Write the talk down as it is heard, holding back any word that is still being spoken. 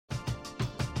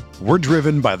We're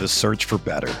driven by the search for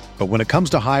better. But when it comes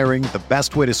to hiring, the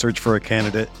best way to search for a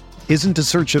candidate isn't to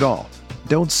search at all.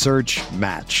 Don't search,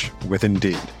 match with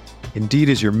Indeed. Indeed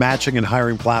is your matching and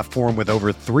hiring platform with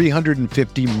over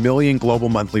 350 million global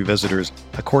monthly visitors,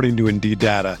 according to Indeed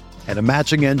data, and a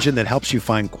matching engine that helps you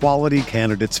find quality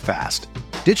candidates fast.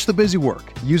 Ditch the busy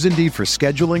work. Use Indeed for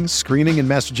scheduling, screening, and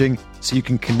messaging so you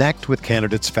can connect with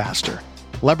candidates faster.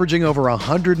 Leveraging over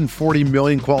 140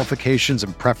 million qualifications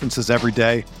and preferences every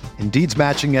day, Indeed's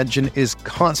matching engine is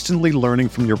constantly learning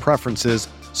from your preferences,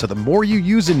 so the more you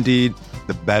use Indeed,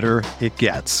 the better it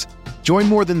gets. Join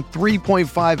more than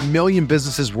 3.5 million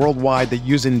businesses worldwide that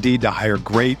use Indeed to hire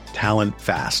great talent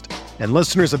fast. And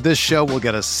listeners of this show will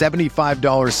get a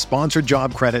 $75 sponsored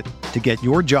job credit to get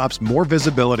your jobs more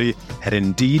visibility at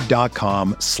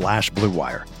Indeed.com/Blue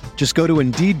Wire. Just go to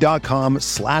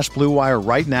Indeed.com/Blue Wire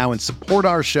right now and support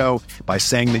our show by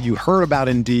saying that you heard about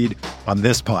Indeed on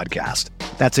this podcast.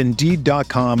 That's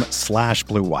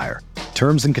Indeed.com/Blue Wire.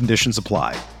 Terms and conditions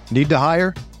apply. Need to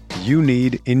hire? You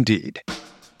need Indeed.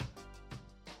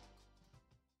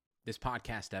 This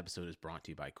podcast episode is brought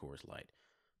to you by Coors Light.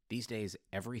 These days,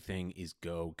 everything is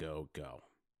go, go, go.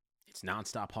 It's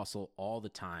nonstop hustle all the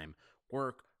time.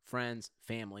 Work, friends,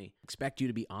 family, expect you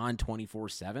to be on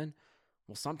 24/7.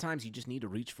 Well, sometimes you just need to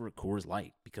reach for a Coors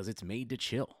Light because it's made to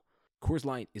chill. Coors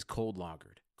Light is cold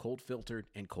lagered, cold filtered,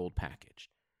 and cold packaged.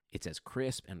 It's as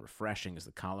crisp and refreshing as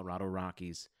the Colorado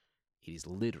Rockies. It is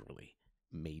literally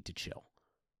made to chill.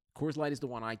 Coors Light is the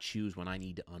one I choose when I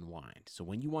need to unwind. So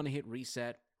when you want to hit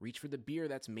reset, reach for the beer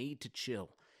that's made to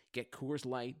chill. Get Coors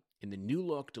Light in the new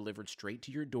look delivered straight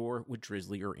to your door with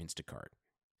Drizzly or Instacart.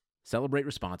 Celebrate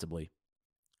responsibly.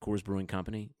 Coors Brewing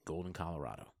Company, Golden,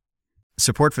 Colorado.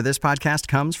 Support for this podcast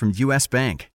comes from U.S.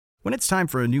 Bank. When it's time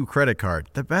for a new credit card,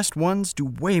 the best ones do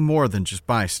way more than just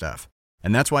buy stuff.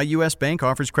 And that's why U.S. Bank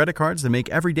offers credit cards that make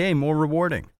every day more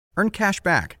rewarding. Earn cash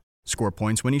back, score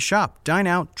points when you shop, dine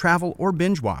out, travel, or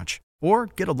binge watch, or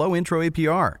get a low intro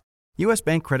APR. U.S.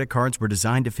 Bank credit cards were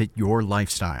designed to fit your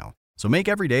lifestyle. So make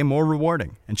every day more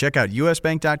rewarding and check out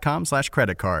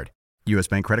usbank.com/credit card. U.S.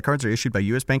 Bank credit cards are issued by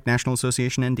U.S. Bank National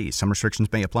Association ND. Some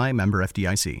restrictions may apply. Member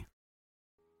FDIC.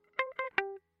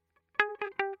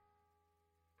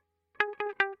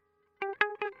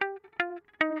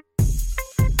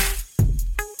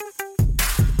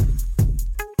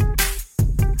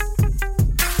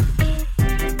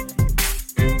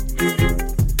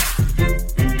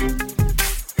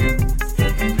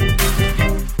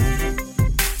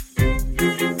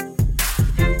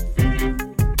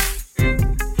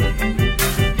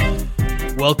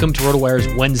 Welcome to RotoWire's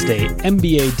Wednesday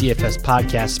NBA DFS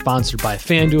podcast, sponsored by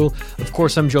FanDuel. Of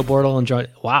course, I'm Joe Bartle, and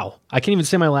wow, I can't even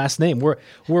say my last name. We're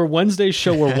Wednesday's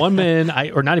show. We're 1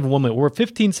 minute, or not even 1 minute. We're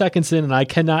 15 seconds in, and I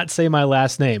cannot say my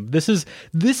last name. This is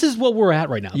what we're at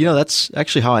right now. You know, that's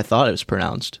actually how I thought it was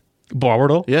pronounced.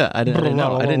 Bartle. Yeah, I didn't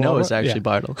know. I didn't know it was actually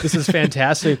Bartle. This is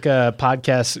fantastic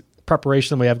podcast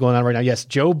preparation that we have going on right now. Yes,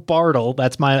 Joe Bartle.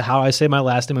 That's how I say my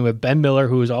last name. I'm with Ben Miller,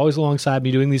 who is always alongside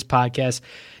me doing these podcasts.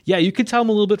 Yeah, you could tell I'm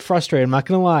a little bit frustrated. I'm not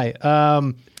going to lie.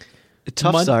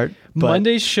 Tough start. But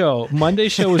Monday's show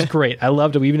was great. I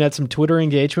loved it. We even had some Twitter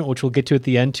engagement, which we'll get to at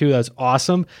the end too. That was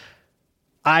awesome.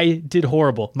 I did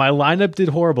horrible. My lineup did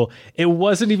horrible. It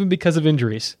wasn't even because of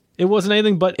injuries. It wasn't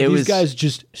anything but these guys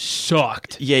just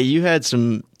sucked. Yeah, you had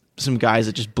some guys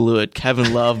that just blew it.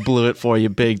 Kevin Love blew it for you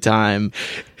big time.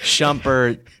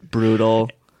 Shumpert,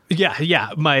 brutal.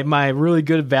 Yeah. My really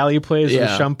good value plays with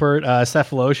Shumpert.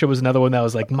 Cephalosha was another one that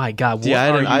was like, my God, what are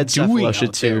you doing out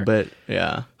Cephalosha too, there? but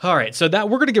yeah. All right, so that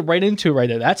we're going to get right into it right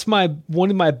there. That's one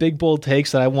of my big, bold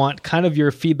takes that I want kind of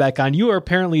your feedback on. You are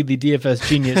apparently the DFS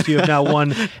genius. You have now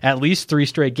won at least 3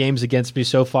 straight games against me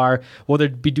so far, whether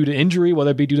it be due to injury,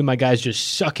 whether it be due to my guys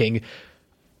just sucking.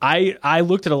 I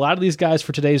looked at a lot of these guys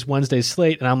for today's Wednesday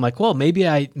slate, and I'm like, well, maybe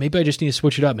I just need to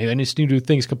switch it up. Maybe I just need to do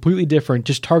things completely different.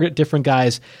 Just target different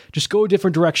guys. Just go a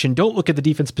different direction. Don't look at the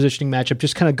defense positioning matchup.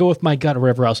 Just kind of go with my gut or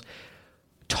whatever else.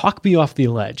 Talk me off the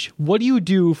ledge. What do you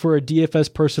do for a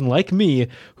DFS person like me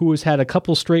who has had a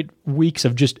couple straight weeks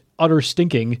of just utter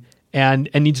stinking and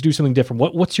needs to do something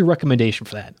different? What's your recommendation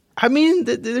for that? I mean,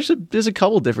 there's a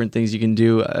couple different things you can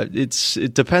do.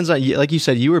 It depends on, like you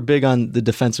said, you were big on the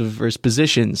defensive versus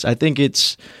positions. I think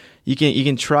you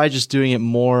can try just doing it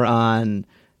more on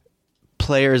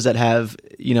players that have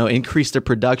increased their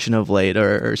production of late,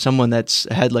 or someone that's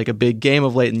had like a big game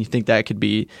of late, and you think that could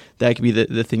be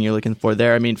the thing you're looking for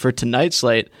there. I mean, for tonight's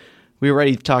slate, we were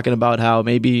already talking about how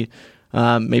maybe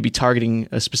targeting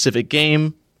a specific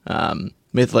game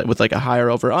with like a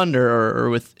higher over under or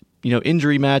with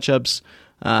injury matchups,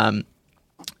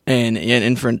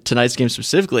 and for tonight's game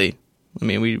specifically, I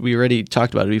mean, we already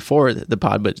talked about it before the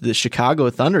pod, but the Chicago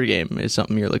Thunder game is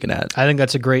something you're looking at. I think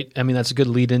that's a good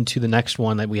lead into the next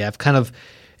one that we have. Kind of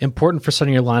important for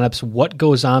setting your lineups. What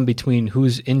goes on between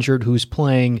who's injured, who's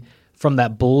playing from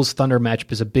that Bulls-Thunder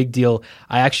matchup is a big deal.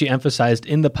 I actually emphasized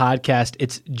in the podcast,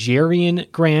 it's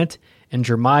Jerian Grant and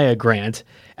Jeremiah Grant.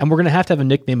 And we're going to have a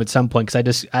nickname at some point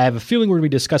because I have a feeling we're going to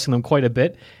be discussing them quite a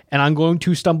bit, and I'm going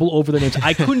to stumble over the names.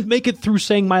 I couldn't make it through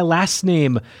saying my last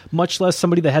name, much less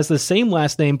somebody that has the same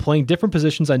last name playing different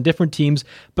positions on different teams.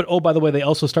 But, oh, by the way, they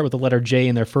also start with the letter J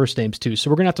in their first names, too.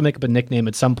 So we're going to have to make up a nickname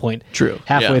at some point. True.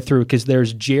 Halfway through, because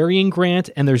there's Jerian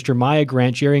Grant and there's Jeremiah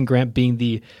Grant. Jerian Grant being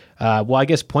the, I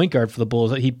guess point guard for the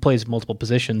Bulls. He plays multiple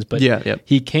positions, but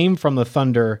he came from the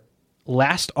Thunder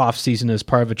last offseason as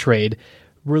part of a trade.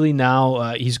 Really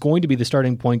now, he's going to be the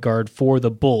starting point guard for the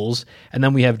Bulls. And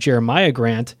then we have Jeremiah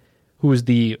Grant, who is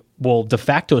the, de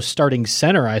facto starting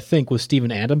center, I think, with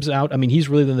Steven Adams out. I mean, he's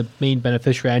really the main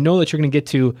beneficiary. I know that you're going to get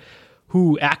to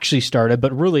who actually started,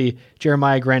 but really,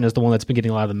 Jeremiah Grant is the one that's been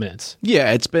getting a lot of the minutes.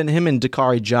 Yeah, it's been him and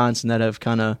Dakari Johnson that have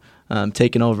kind of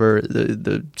taken over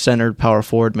the center power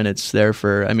forward minutes there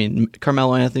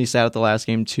Carmelo Anthony sat at the last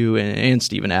game too, and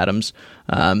Steven Adams.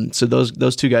 So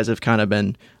those two guys have kind of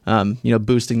been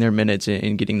boosting their minutes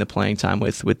and getting the playing time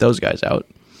with those guys out.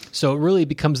 So it really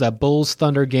becomes that Bulls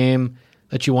Thunder game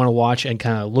that you want to watch and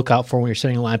kind of look out for when you're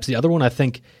setting lineups. The other one, I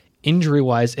think, injury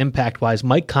wise, impact wise,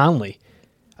 Mike Conley.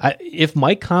 If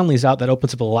Mike Conley's out, that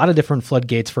opens up a lot of different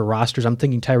floodgates for rosters. I'm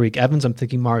thinking Tyreek Evans. I'm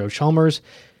thinking Mario Chalmers.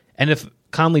 And if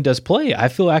Conley does play, I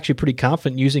feel actually pretty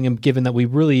confident using him, given that we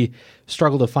really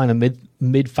struggle to find a mid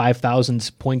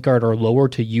 5,000s point guard or lower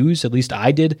to use. At least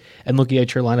I did. And looking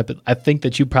at your lineup, I think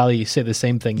that you probably say the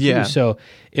same thing too. So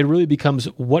it really becomes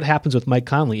what happens with Mike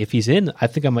Conley. If he's in, I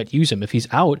think I might use him. If he's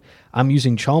out, I'm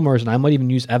using Chalmers, and I might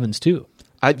even use Evans too.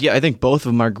 I think both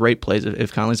of them are great plays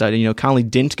if Conley's out. Conley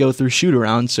didn't go through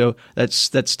shoot-around, so that's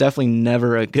definitely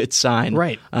never a good sign.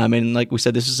 Right. And like we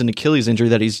said, this is an Achilles injury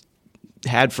that he's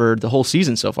had for the whole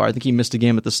season so far. I think he missed a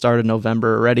game at the start of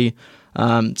November already.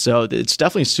 So it's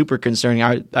definitely super concerning.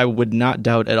 I would not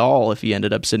doubt at all if he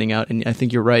ended up sitting out, and I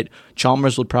think you're right.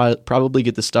 Chalmers will probably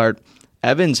get the start.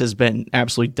 Evans has been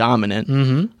absolutely dominant.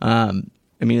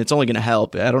 Mm-hmm. It's only going to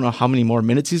help. I don't know how many more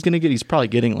minutes he's going to get. He's probably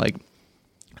getting like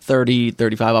 30,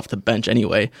 35 off the bench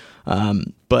anyway.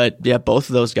 But yeah, both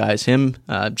of those guys, him,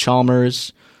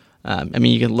 Chalmers.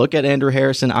 You can look at Andrew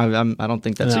Harrison. I don't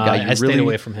think that's a guy you really stayed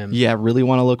away from him. Yeah, really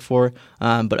want to look for.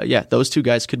 But yeah, those two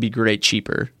guys could be great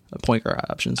cheaper point guard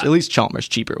options. At least Chalmers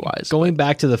cheaper wise. Going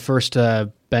back to the first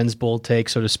Ben's bold take,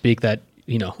 so to speak, that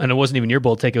and it wasn't even your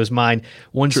bold take, it was mine.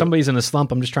 When somebody's in a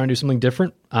slump, I'm just trying to do something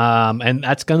different. And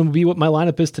that's going to be what my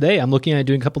lineup is today. I'm looking at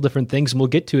doing a couple different things, and we'll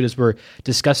get to it as we're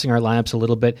discussing our lineups a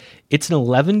little bit. It's an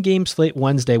 11-game slate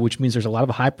Wednesday, which means there's a lot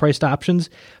of high-priced options.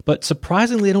 But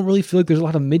surprisingly, I don't really feel like there's a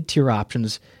lot of mid-tier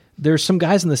options. There's some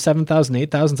guys in the 7,000,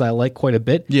 8,000s I like quite a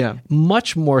bit. Yeah.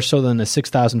 Much more so than the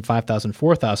 6,000, 5,000,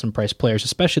 4,000 price players,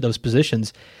 especially those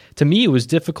positions. To me, it was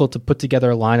difficult to put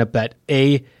together a lineup that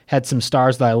A, had some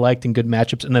stars that I liked in good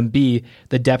matchups, and then B,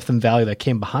 the depth and value that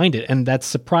came behind it. And that's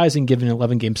surprising given an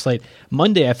 11-game slate.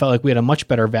 Monday, I felt like we had a much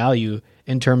better value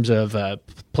in terms of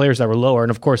players that were lower,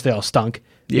 and of course they all stunk.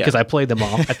 Because I played them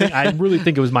all. I really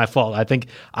think it was my fault. I think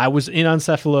I was in on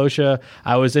Cephalosha,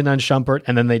 I was in on Shumpert,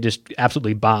 and then they just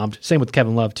absolutely bombed. Same with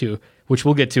Kevin Love, too, which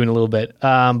we'll get to in a little bit.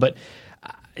 But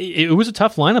it was a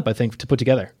tough lineup, I think, to put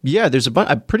together. Yeah,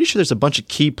 I'm pretty sure there's a bunch of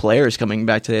key players coming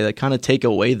back today that kind of take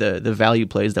away the value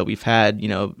plays that we've had.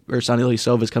 Ersan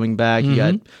Ilyasova is coming back. Mm-hmm. You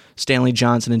got Stanley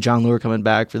Johnson and John Lure coming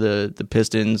back for the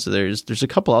Pistons. There's a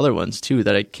couple other ones, too,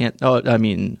 that I can't...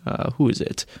 who is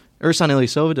it? Ersan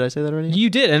Ilyasova, did I say that already?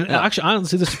 You did, and actually,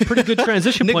 honestly, this is a pretty good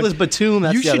transition point. Nicholas Batum,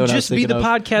 that's you the other should one just be the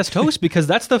podcast host, because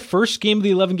that's the first game of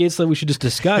the 11 games that we should just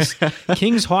discuss.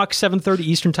 Kings-Hawks, 7:30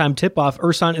 Eastern Time tip-off.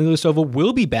 Ersan Ilyasova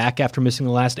will be back after missing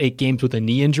the last 8 games with a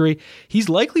knee injury. He's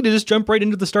likely to just jump right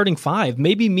into the starting 5,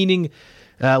 maybe meaning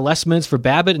less minutes for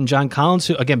Babbitt and John Collins,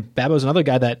 who, again, Babbitt was another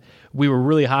guy that we were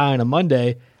really high on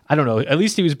Monday. I don't know. At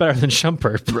least he was better than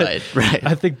Shumpert. Right.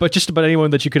 I think, but just about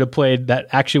anyone that you could have played that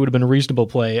actually would have been a reasonable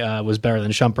play was better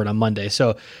than Shumpert on Monday.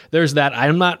 So there's that.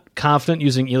 I'm not confident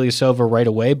using Ilyasova right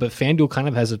away, but FanDuel kind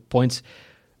of has points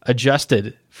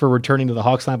adjusted for returning to the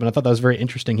Hawks lineup, and I thought that was very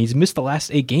interesting. He's missed the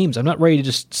last 8 games. I'm not ready to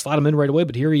just slot him in right away,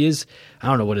 but here he is. I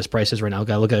don't know what his price is right now.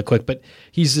 Got to look at it quick, but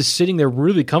he's just sitting there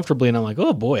really comfortably, and I'm like,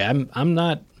 oh boy, I'm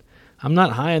not high on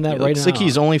that right now. Looks like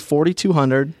he's only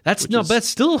 4,200. But that's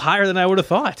still higher than I would have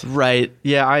thought. Right.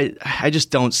 Yeah, I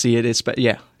just don't see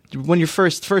it. When your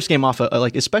first game off,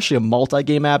 especially a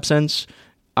multi-game absence,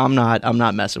 I'm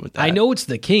not messing with that. I know it's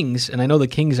the Kings, and I know the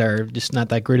Kings are just not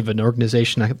that great of an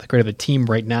organization, not that great of a team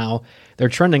right now. They're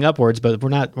trending upwards, but we're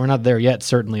not there yet.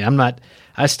 Certainly,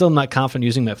 I still am not confident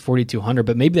using that 4,200.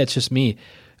 But maybe that's just me.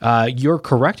 Your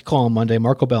correct call on Monday,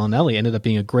 Marco Bellinelli, ended up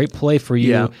being a great play for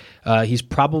you. Yeah. He's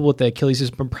probable with the Achilles.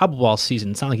 He's been probable all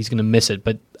season. It's not like he's going to miss it,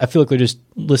 but I feel like they're just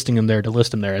listing him there to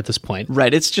list him there at this point.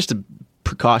 Right. It's just a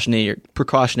precautionary,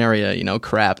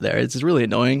 crap there. It's really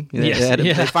annoying.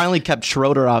 They finally kept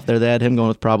Schroeder off there. They had him going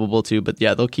with probable too, but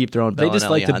yeah, they'll keep throwing Bellinelli. They just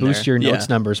like to boost your notes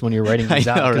numbers when you're writing these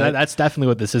out. Right? That's definitely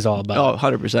what this is all about. Oh,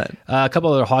 100%. A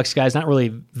couple other Hawks guys, not really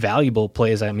valuable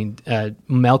plays. I mean,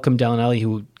 Malcolm Bellinelli,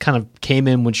 who kind of came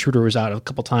in when Schroeder was out a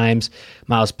couple times.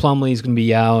 Miles Plumlee is going to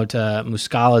be out.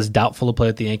 Muscala is doubtful to play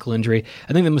with the ankle injury.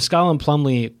 I think that Muscala and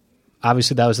Plumlee,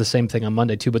 obviously that was the same thing on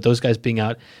Monday too, but those guys being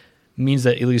out means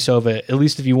that Ilyasova, at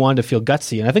least if you wanted to feel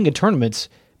gutsy, and I think in tournaments,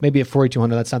 maybe at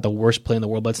 4,200, that's not the worst play in the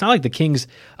world, but it's not like the Kings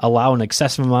allow an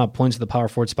excessive amount of points to the power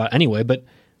forward spot anyway, but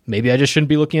maybe I just shouldn't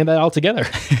be looking at that altogether.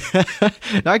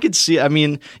 I could see, I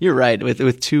mean, you're right,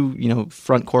 with two,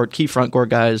 key front court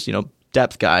guys,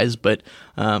 depth guys, but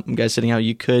guys sitting out,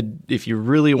 you could, if you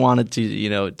really wanted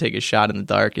to, take a shot in the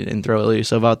dark and throw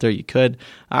Ilyasova out there, you could.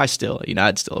 I'd still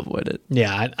avoid it.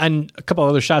 Yeah, and a couple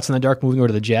other shots in the dark. Moving over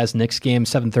to the Jazz-Knicks game,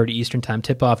 7:30 Eastern time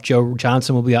tip-off. Joe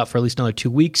Johnson will be out for at least another 2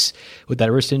 weeks with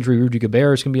that wrist injury. Rudy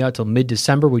Gobert is going to be out till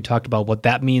mid-December. We talked about what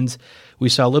that means. We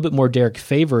saw a little bit more Derek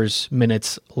Favors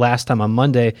minutes last time on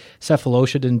Monday.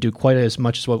 Sefolosha didn't do quite as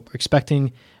much as what we're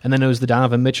expecting, and then it was the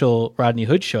Donovan Mitchell, Rodney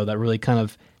Hood show that really kind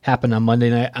of happened on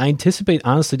Monday night. I anticipate,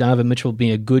 honestly, Donovan Mitchell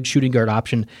being a good shooting guard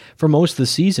option for most of the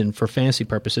season for fantasy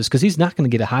purposes because he's not going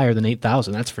to get higher than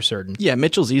 8,000. That's for certain. Yeah,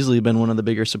 Mitchell's easily been one of the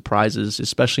bigger surprises,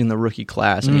 especially in the rookie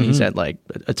class. I mean, he's had like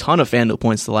a ton of FanDuel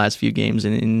points the last few games.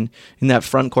 And in that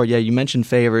front court, yeah, you mentioned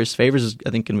Favors. Favors is, I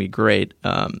think, going to be great.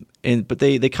 But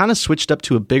they kind of switched up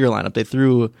to a bigger lineup. They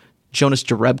threw Jonas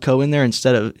Jerebko in there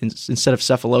instead of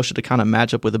Sefolosha to kind of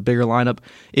match up with a bigger lineup.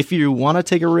 If you want to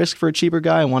take a risk for a cheaper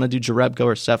guy and want to do Jerebko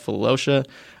or Sefolosha,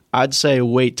 I'd say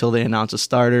wait till they announce a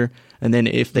starter, and then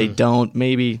if they don't,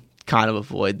 maybe kind of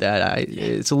avoid that.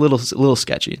 It's a little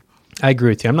sketchy. I agree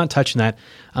with you. I'm not touching that.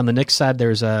 On the Knicks side,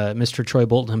 there's Mr. Troy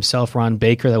Bolton himself, Ron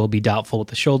Baker, that will be doubtful with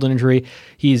the shoulder injury.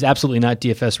 He's absolutely not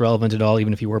DFS relevant at all,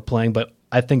 even if he were playing, but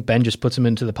I think Ben just puts him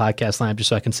into the podcast lineup just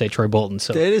so I can say Troy Bolton.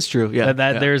 So it is true. Yeah,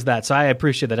 there's that. So I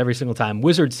appreciate that every single time.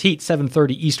 Wizards Heat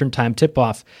 7:30 Eastern time tip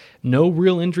off. No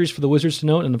real injuries for the Wizards to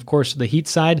note, and of course the Heat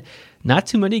side, not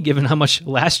too many given how much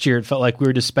last year it felt like we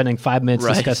were just spending 5 minutes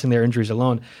discussing their injuries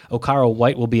alone. Okaro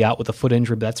White will be out with a foot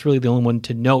injury, but that's really the only one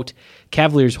to note.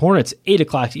 Cavaliers Hornets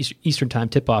 8:00 Eastern time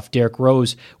tip off. Derrick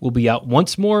Rose will be out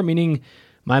once more, meaning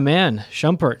my man,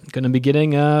 Shumpert, going to be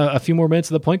getting a few more minutes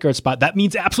of the point guard spot. That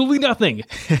means absolutely nothing.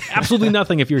 Absolutely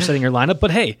nothing if you're setting your lineup. But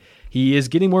hey, he is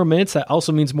getting more minutes. That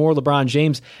also means more LeBron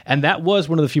James. And that was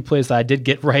one of the few plays that I did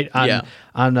get right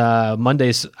on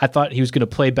Mondays. I thought he was going to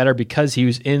play better because he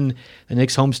was in the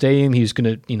Knicks' home stadium. He was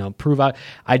going to prove out.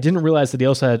 I didn't realize that he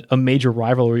also had a major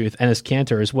rivalry with Enes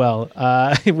Kanter as well,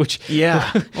 which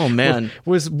oh man,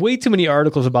 was way too many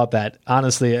articles about that.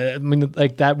 Honestly, I mean,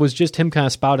 like that was just him kind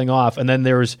of spouting off, and then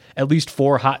there was at least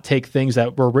 4 hot take things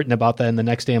that were written about that. And the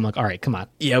next day, I'm like, all right, come on.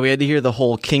 Yeah, we had to hear the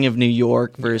whole King of New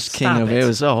York versus King of it.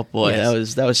 Was boy,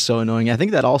 yes. that was so annoying. I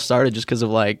think that all started just because of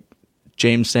like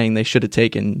James saying they should have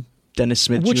taken Dennis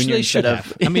Smith Which Jr. instead of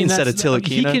Ntilikina.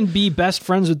 He can be best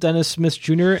friends with Dennis Smith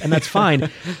Jr. and that's fine,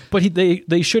 but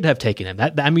they should have taken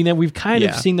him. We've kind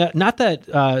of seen that. Not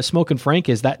that Smoke and Frank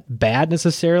is that bad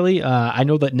necessarily. I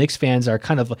know that Knicks fans are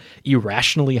kind of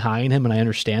irrationally high in him, and I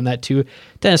understand that too.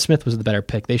 Dennis Smith was the better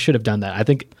pick. They should have done that. I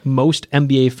think most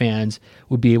NBA fans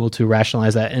would be able to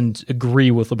rationalize that and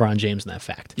agree with LeBron James in that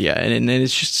fact. Yeah, and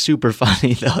it's just super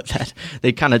funny though that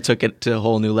they kind of took it to a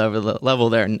whole new level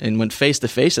there and went face to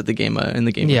face at the game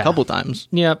a couple times.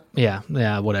 Yeah,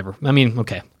 whatever. I mean,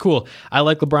 okay, cool. I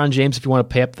like LeBron James if you want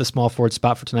to pay up the small forward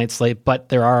spot for tonight's slate, but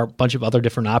there are a bunch of other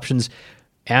different options,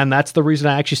 and that's the reason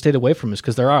I actually stayed away from this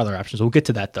because there are other options. We'll get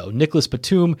to that though. Nicholas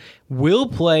Batum will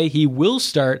play. He will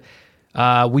start.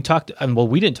 We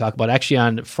didn't talk about actually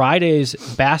on Friday's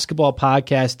basketball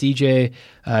podcast. DJ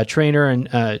Trainer and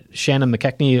Shannon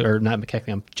McKechnie, or not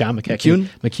McKechnie, I'm John McKechnie.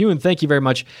 McEwen, thank you very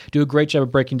much. Do a great job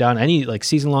of breaking down any like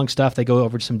season long stuff. They go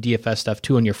over some DFS stuff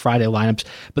too on your Friday lineups.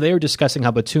 But they were discussing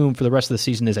how Batum for the rest of the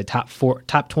season is a top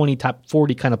 20, top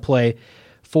 40 kind of play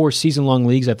for season long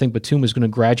leagues. I think Batum is going to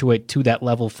graduate to that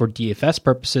level for DFS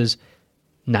purposes.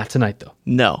 Not tonight, though.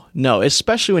 No,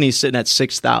 especially when he's sitting at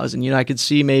 6,000. I could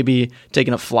see maybe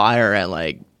taking a flyer at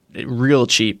like real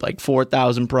cheap, like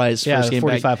 4,000 price. Yeah, first game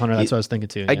back. 4,500. That's what I was thinking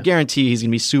too. I guarantee he's going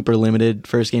to be super limited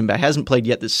first game back. Hasn't played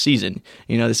yet this season.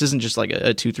 This isn't just like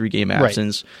a 2-3 game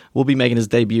absence. Right. We'll be making his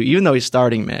debut, even though he's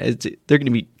starting. Man, they're going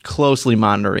to be closely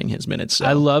monitoring his minutes. So.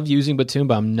 I love using Batum,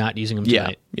 but I'm not using him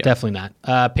tonight. Yeah. Definitely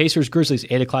not. Pacers Grizzlies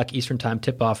 8:00 Eastern time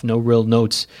tip off. No real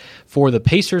notes for the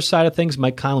Pacers side of things.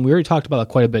 Mike Conley, we already talked about that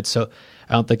quite a bit, so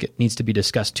I don't think it needs to be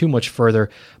discussed too much further.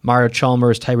 Mario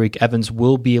Chalmers, Tyreek Evans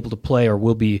will be able to play, or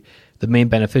will be the main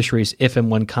beneficiaries if and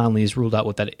when Conley is ruled out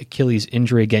with that Achilles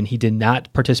injury. Again, he did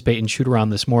not participate in shoot-around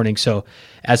this morning, so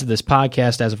as of this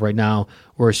podcast, as of right now,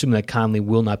 we're assuming that Conley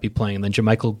will not be playing. And then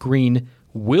JaMychal Green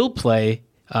will play.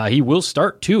 He will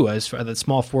start, too, as for the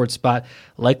small forward spot,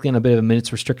 likely on a bit of a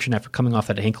minutes restriction after coming off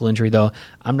that ankle injury, though.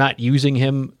 I'm not using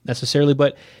him necessarily,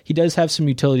 but he does have some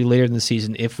utility later in the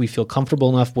season if we feel comfortable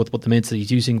enough with what the minutes that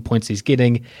he's using, points he's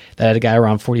getting, that a guy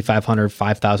around 4,500,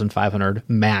 5,500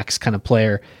 max kind of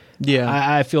player. Yeah,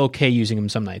 I feel okay using him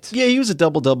some nights. Yeah, he was a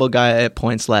double-double guy at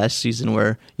points last season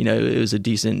where, it was a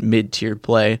decent mid-tier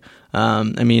play.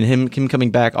 Him coming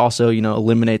back also,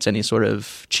 eliminates any sort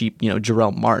of cheap,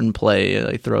 Jarrell Martin play,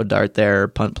 like throw a dart there,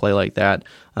 punt play like that.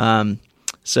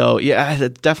 So, yeah,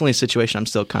 definitely a situation I'm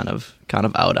still kind of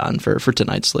out on for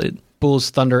tonight's slate.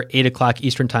 Bulls Thunder 8:00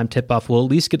 Eastern time tip-off. We'll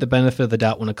at least get the benefit of the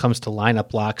doubt when it comes to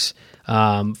lineup locks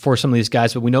for some of these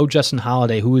guys. But we know Justin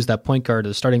Holiday, who is that point guard,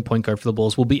 the starting point guard for the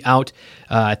Bulls, will be out,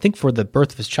 I think, for the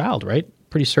birth of his child, right?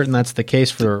 Pretty certain that's the case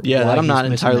for. Yeah, that I'm not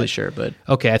entirely sure, but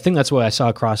okay, I think that's what I saw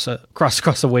across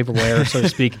the waiver wire, so to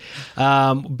speak.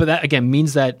 But that again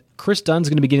means that Chris Dunn's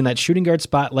going to be getting that shooting guard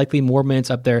spot, likely more minutes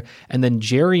up there, and then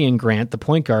Jerian Grant, the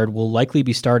point guard, will likely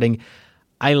be starting.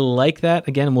 I like that.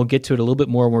 Again, and we'll get to it a little bit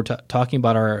more when we're talking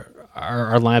about our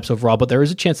lineups overall, but there is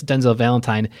a chance that Denzel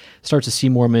Valentine starts to see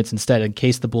more minutes instead in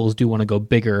case the Bulls do want to go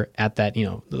bigger at that,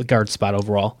 the guard spot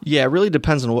overall. Yeah, it really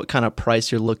depends on what kind of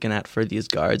price you're looking at for these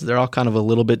guards. They're all kind of a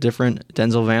little bit different.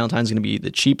 Denzel Valentine's going to be the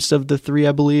cheapest of the three,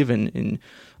 I believe, and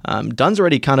Dunn's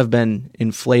already kind of been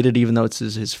inflated, even though it's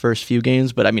his first few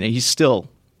games, but he's still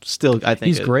I think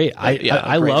he's great.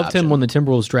 I loved option. him when the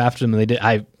Timberwolves drafted him, and they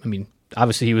did.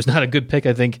 Obviously, he was not a good pick.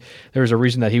 I think there was a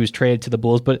reason that he was traded to the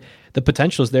Bulls, but the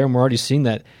potential is there, and we're already seeing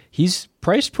that he's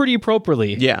priced pretty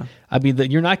appropriately. Yeah,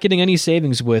 you're not getting any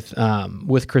savings with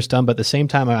Chris Dunn, but at the same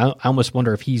time, I almost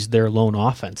wonder if he's their lone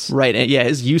offense. Right, and yeah,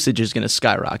 his usage is going to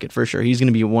skyrocket for sure. He's going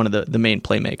to be one of the main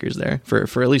playmakers there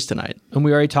for at least tonight. And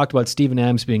we already talked about Steven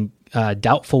Adams being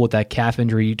doubtful with that calf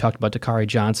injury. You talked about Dakari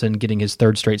Johnson getting his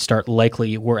third straight start,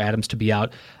 likely were Adams to be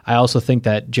out. I also think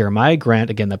that Jeremiah Grant,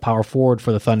 again, the power forward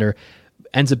for the Thunder,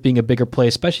 ends up being a bigger play,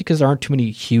 especially because there aren't too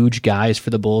many huge guys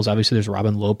for the Bulls. Obviously, there's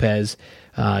Robin Lopez.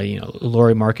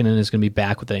 Lauri Markkanen is going to be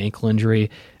back with an ankle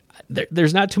injury.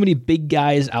 There's not too many big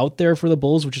guys out there for the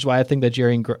Bulls, which is why I think that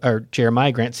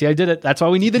Jeremiah Grant. See, I did it. That's why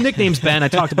we need the nicknames, Ben. I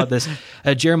talked about this.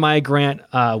 Jeremiah Grant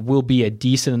will be a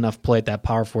decent enough play at that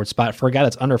power forward spot for a guy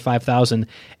that's under 5,000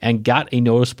 and got a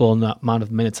noticeable amount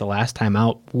of minutes the last time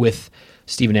out with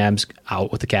Steven Adams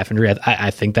out with the calf injury.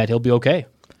 I think that he'll be okay.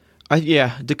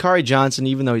 Dakari Johnson,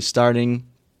 even though he's starting,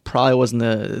 probably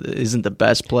isn't the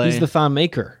best play. He's the thought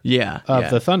maker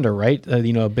of the Thunder, right?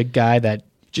 A big guy that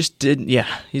just didn't. Yeah,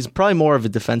 he's probably more of a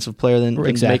defensive player than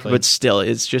exactly. Maker, but still,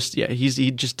 it's just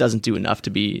he just doesn't do enough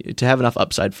to have enough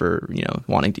upside for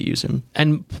wanting to use him.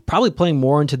 And probably playing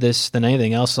more into this than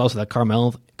anything else is also that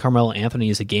Carmelo Anthony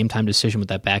is a game time decision with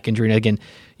that back injury. And again,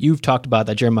 you've talked about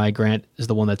that Jeremiah Grant is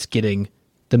the one that's getting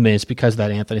the minutes because of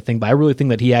that Anthony thing, but I really think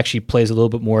that he actually plays a little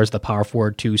bit more as the power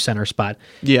forward to center spot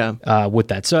with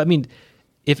that. So,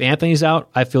 if Anthony's out,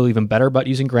 I feel even better about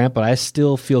using Grant, but I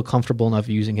still feel comfortable enough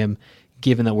using him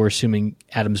given that we're assuming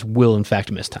Adams will, in fact,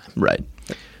 miss time.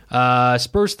 Right.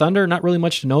 Spurs Thunder, not really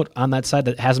much to note on that side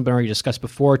that hasn't been already discussed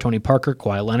before. Tony Parker,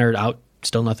 Kawhi Leonard out.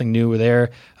 Still nothing new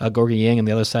there. Gorgie Yang on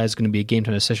the other side is going to be a game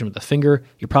time decision with the finger.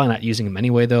 You're probably not using him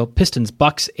anyway, though. Pistons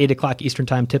Bucks 8:00 Eastern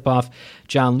time tip off.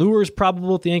 John Lure is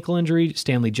probable with the ankle injury.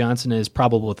 Stanley Johnson is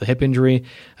probable with the hip injury.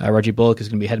 Reggie Bullock is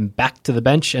going to be heading back to the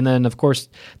bench, and then of course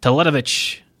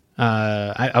Teletovic.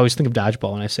 I always think of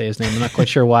dodgeball when I say his name. I'm not quite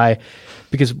sure why,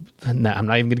 because I'm not even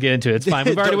going to get into it. It's fine.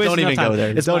 We've already wasted enough time. Go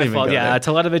there. It's my fault.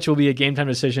 Teletovic will be a game time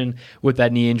decision with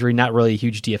that knee injury. Not really a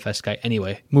huge DFS guy.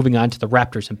 Anyway, moving on to the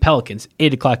Raptors and Pelicans.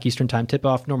 8:00 Eastern time tip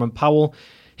off. Norman Powell,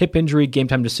 hip injury, game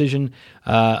time decision.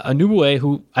 Anubue,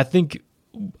 who I think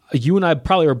you and I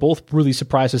probably are both really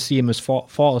surprised to see him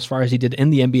fall as far as he did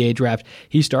in the NBA draft.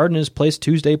 He started in his place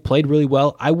Tuesday, played really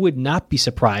well. I would not be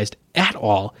surprised at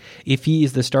all if he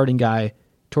is the starting guy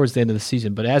towards the end of the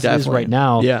season. But as it is right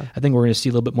now, I think we're going to see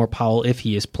a little bit more Powell if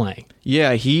he is playing.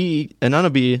 Yeah,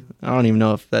 Anunoby, I don't even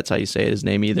know if that's how you say his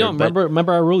name either. No,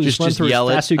 remember our rule. You just run through yell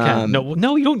as fast as you can.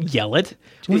 No, you don't yell it.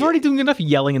 We've already doing enough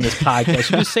yelling in this podcast.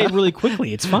 You just say it really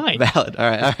quickly. It's fine. Valid. All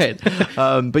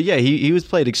right. But yeah, he was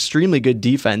played extremely good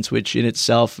defense, which in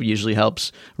itself usually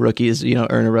helps rookies,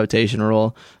 earn a rotation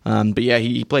role. But yeah,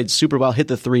 he played super well, hit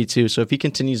the 3 too. So if he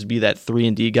continues to be that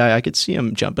 3-and-D guy, I could see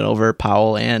him jumping over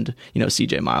Powell and,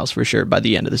 CJ Miles for sure by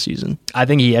the end of the season. I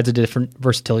think he adds a different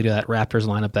versatility to that Raptors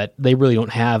lineup that they really don't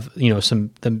have,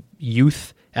 the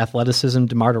youth athleticism.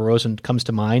 DeMar DeRozan comes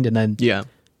to mind, and then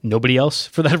nobody else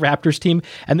for that Raptors team.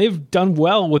 And they've done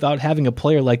well without having a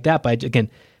player like that. But again,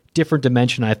 different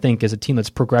dimension, I think, as a team that's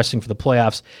progressing for the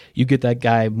playoffs. You get that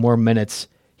guy more minutes,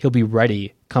 he'll be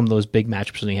ready come those big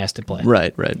matchups when he has to play.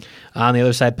 Right. On the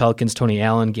other side, Pelicans, Tony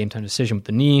Allen, game time decision with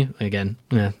the knee. Again,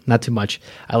 not too much.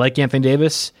 I like Anthony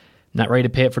Davis. Not ready to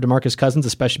pay it for DeMarcus Cousins,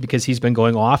 especially because he's been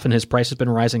going off and his price has been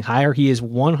rising higher. He is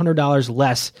 $100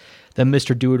 less than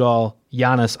Mr. Do-It-All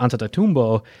Giannis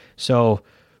Antetokounmpo. So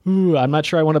I'm not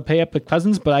sure I want to pay up the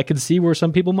Cousins, but I can see where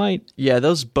some people might. Yeah,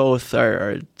 those both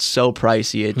are so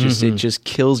pricey. It just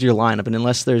kills your lineup. And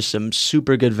unless there's some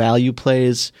super good value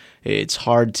plays, it's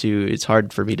hard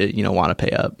for me to want to pay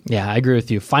up. Yeah, I agree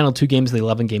with you. Final 2 games of the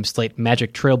 11-game slate: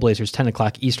 Magic Trailblazers 10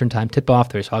 o'clock Eastern time tip-off.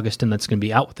 There's Augustin that's going to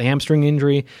be out with the hamstring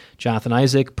injury. Jonathan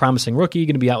Isaac, promising rookie,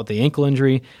 going to be out with the ankle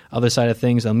injury. Other side of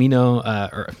things, Amino,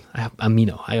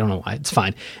 I don't know why, it's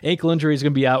fine. Ankle injury is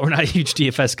going to be out. We're not a huge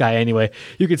DFS guy anyway.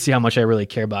 You can see how much I really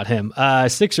care about him.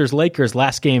 Sixers Lakers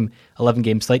last game,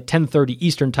 11-game slate, 10:30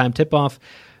 Eastern time tip-off.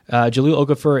 Jahlil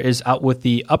Okafor is out with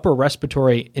the upper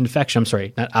respiratory infection. I'm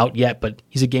sorry, not out yet, but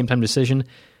he's a game time decision.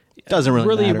 Doesn't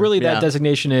really matter. Really, that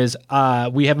designation is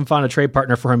we haven't found a trade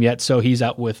partner for him yet, so he's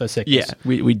out with a sickness. Yeah,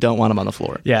 we don't want him on the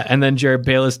floor. Yeah, and then Jared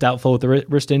Bayless doubtful with the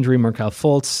wrist injury. Markelle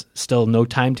Fultz still no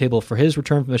timetable for his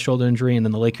return from the shoulder injury. And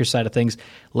then the Lakers side of things,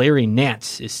 Larry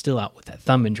Nance is still out with that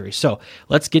thumb injury. So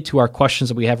let's get to our questions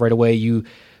that we have right away. You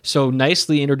so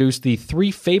nicely introduced the 3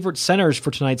 favorite centers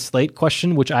for tonight's slate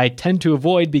question, which I tend to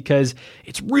avoid because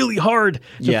it's really hard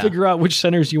to figure out which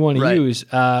centers you want to use.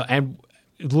 And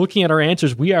looking at our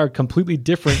answers, we are completely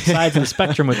different sides of the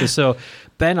spectrum with this. So,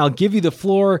 Ben, I'll give you the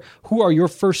floor. Who are your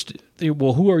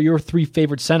 3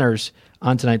 favorite centers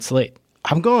on tonight's slate?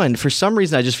 I'm going, for some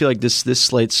reason, I just feel like this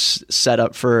slate's set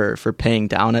up for paying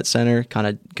down at center, kind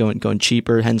of going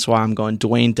cheaper. Hence why I'm going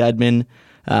Dwayne Dedmon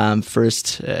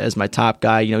first as my top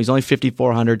guy. He's only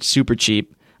 $5,400, super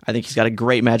cheap. I think he's got a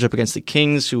great matchup against the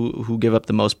Kings, who give up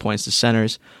the most points to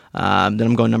centers. Then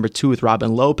I'm going number 2 with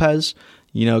Robin Lopez.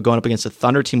 Going up against a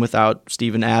Thunder team without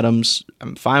Steven Adams,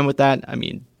 I'm fine with that. I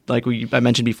mean, like I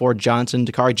mentioned before,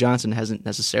 Dakari Johnson hasn't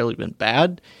necessarily been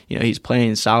bad. He's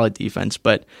playing solid defense,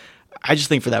 but I just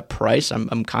think for that price,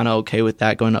 I'm kind of okay with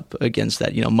that going up against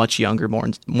that much younger,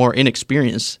 more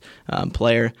inexperienced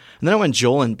player. And then I went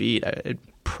Joel Embiid. I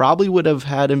probably would have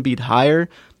had Embiid higher,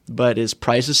 but his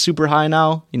price is super high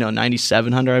now.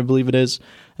 9,700, I believe it is.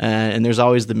 And there's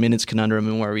always the minutes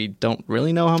conundrum where we don't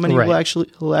really know how many he'll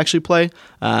actually play.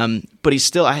 But he's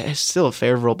still a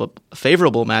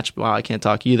favorable match. Wow, I can't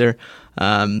talk either.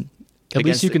 At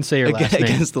least you can say your last name.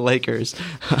 Against the Lakers.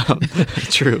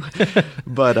 True.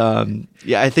 But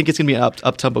I think it's going to be an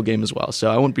up-tempo game as well. So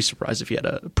I wouldn't be surprised if he had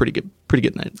a pretty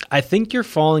good night. I think you're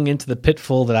falling into the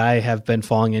pitfall that I have been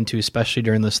falling into, especially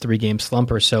during this 3-game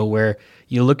slump or so, where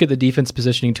you look at the defense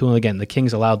positioning tool, and again, the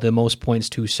Kings allowed the most points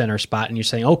to center spot, and you're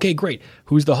saying, okay, great,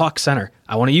 who's the Hawks center?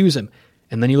 I want to use him.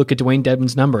 And then you look at Dwayne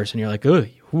Dedmon's numbers, and you're like,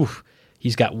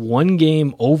 he's got 1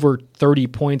 game over 30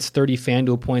 points, 30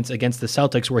 FanDuel points against the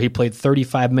Celtics where he played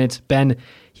 35 minutes. Ben,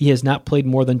 he has not played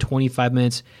more than 25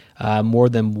 minutes more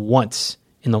than once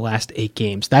in the last 8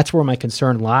 games. That's where my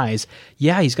concern lies.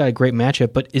 Yeah, he's got a great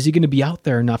matchup, but is he going to be out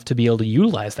there enough to be able to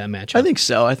utilize that matchup? I think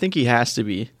so. I think he has to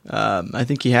be. I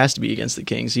think he has to be against the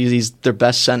Kings. He's their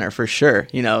best center for sure.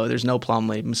 There's no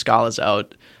Plumlee. Muscala's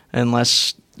out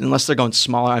unless they're going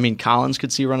smaller. I mean, Collins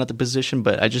could see a run at the position,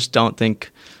 but I just don't think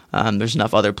there's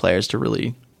enough other players to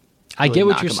really I get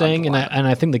what you're saying, and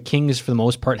I think the Kings, for the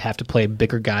most part, have to play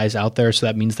bigger guys out there, so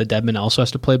that means that Dedmon also has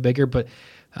to play bigger, but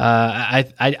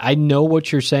I know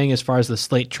what you're saying as far as the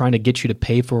slate trying to get you to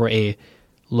pay for a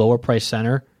lower price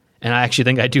center, and I actually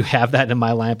think I do have that in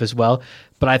my lineup as well.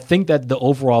 But I think that the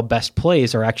overall best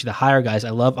plays are actually the higher guys. I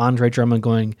love Andre Drummond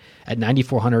going at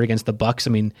 9,400 against the Bucks.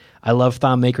 I mean, I love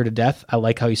Thon Maker to death. I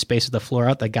like how he spaces the floor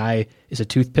out. That guy is a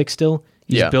toothpick still.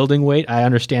 He's building weight. I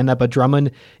understand that. But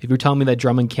Drummond, if you're telling me that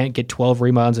Drummond can't get 12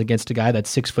 rebounds against a guy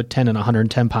that's 6'10" and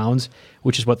 110 pounds,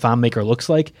 which is what Thon Maker looks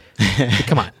like,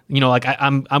 come on.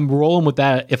 I'm rolling with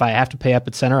that if I have to pay up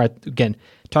at center. Again,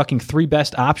 talking 3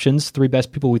 best options, 3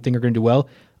 best people we think are going to do well.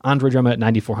 Andre Drummond at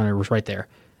 9,400 was right there.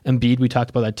 Embiid, we talked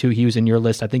about that too. He was in your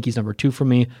list. I think he's number 2 for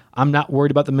me. I'm not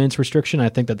worried about the minutes restriction. I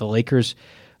think that the Lakers,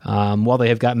 while they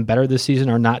have gotten better this season,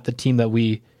 are not the team that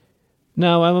we...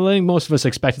 No, I think most of us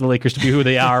expected the Lakers to be who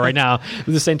they are right now. But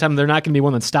at the same time, they're not going to be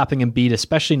one that's stopping Embiid,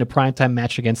 especially in a primetime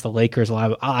match against the Lakers. A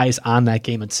lot of eyes on that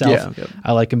game itself. Yeah.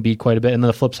 I like Embiid quite a bit. And then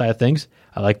the flip side of things,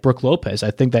 I like Brook Lopez.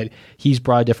 I think that he's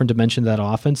brought a different dimension to that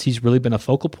offense. He's really been a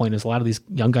focal point as a lot of these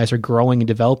young guys are growing and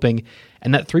developing.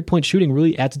 And that three-point shooting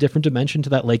really adds a different dimension to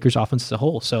that Lakers offense as a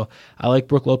whole. So I like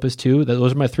Brook Lopez too.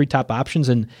 Those are my 3 top options.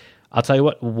 And I'll tell you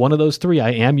what, one of those 3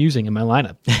 I am using in my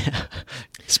lineup.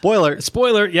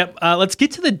 Spoiler, yep. Let's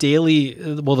get to the daily,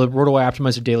 the RotoWire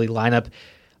Optimizer daily lineup.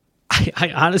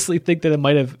 I honestly think that it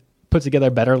might have put together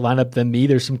a better lineup than me.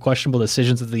 There's some questionable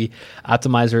decisions that the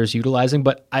optimizer is utilizing,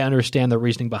 but I understand the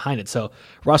reasoning behind it. So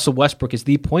Russell Westbrook is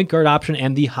the point guard option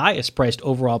and the highest priced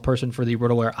overall person for the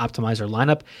RotoWire Optimizer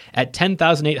lineup at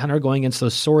 10,800 going against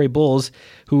those sorry Bulls,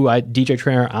 who DJ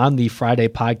Trainer on the Friday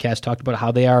podcast talked about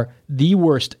how they are the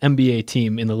worst NBA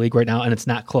team in the league right now, and it's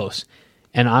not close.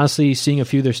 And honestly, seeing a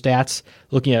few of their stats,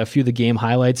 looking at a few of the game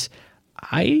highlights,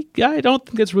 I don't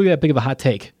think it's really that big of a hot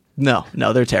take. No,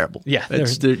 they're terrible. Yeah,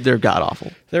 they're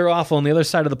god-awful. They're awful. On the other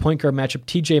side of the point guard matchup,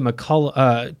 TJ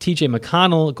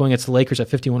McConnell going against the Lakers at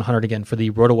 5,100 again for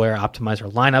the RotoWire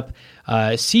Optimizer lineup.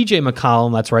 CJ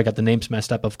McCollum, that's where I got the names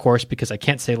messed up, of course, because I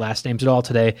can't say last names at all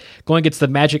today, going against the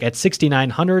Magic at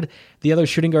 6,900. The other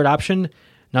shooting guard option,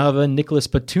 none other than Nicholas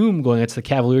Batum going against the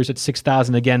Cavaliers at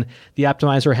 6,000. Again, the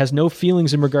optimizer has no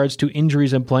feelings in regards to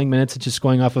injuries and playing minutes. It's just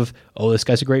going off of, this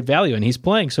guy's a great value, and he's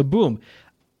playing. So boom,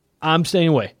 I'm staying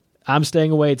away. At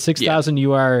 6,000.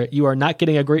 Yeah. You are not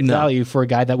getting a great value for a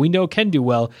guy that we know can do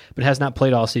well, but has not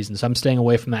played all season. So I'm staying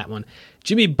away from that one.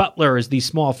 Jimmy Butler is the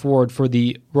small forward for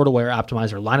the RotoWire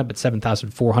Optimizer lineup at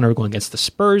 7,400 going against the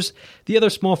Spurs. The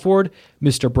other small forward,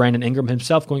 Mr. Brandon Ingram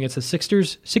himself, going against the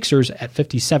Sixers at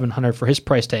 5,700 for his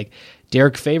price tag.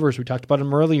 Derek Favors, we talked about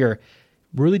him earlier,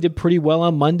 really did pretty well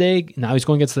on Monday. Now he's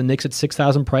going against the Knicks at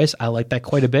 6,000 price. I like that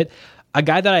quite a bit. A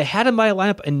guy that I had in my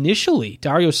lineup initially,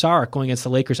 Dario Saric, going against the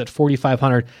Lakers at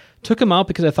 4,500. Took him out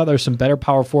because I thought there were some better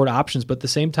power forward options, but at the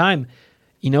same time,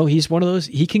 he's one of those,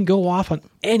 he can go off on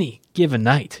any given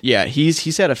night. Yeah,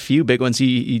 he's had a few big ones.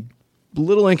 He a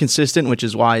little inconsistent, which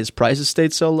is why his prices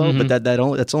stayed so low, but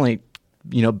that's only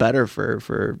better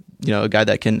for a guy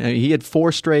that can. He had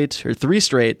 3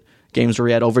 straight games where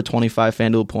he had over 25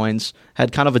 FanDuel points,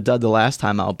 had kind of a dud the last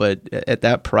time out, but at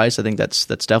that price, I think that's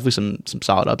definitely some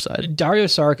solid upside. Dario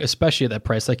Saric, especially at that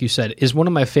price, like you said, is one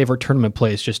of my favorite tournament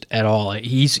plays just at all.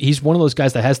 He's one of those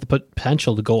guys that has the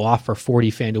potential to go off for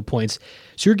 40 FanDuel points.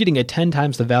 So you're getting a 10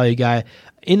 times the value guy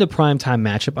in the primetime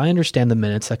matchup. I understand the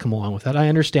minutes that come along with that. I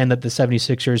understand that the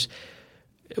 76ers,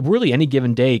 really any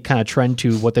given day, kind of trend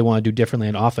to what they want to do differently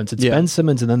on offense. It's Ben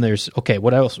Simmons, and then there's,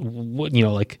 what else? Maybe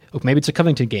it's a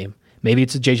Covington game. Maybe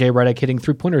it's a JJ Redick hitting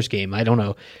 3-pointers game. I don't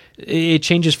know. It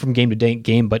changes from game to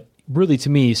game, but really to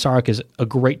me, Saric is a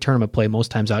great tournament play most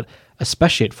times out,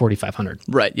 especially at 4,500.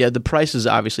 Right, yeah, the price is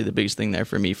obviously the biggest thing there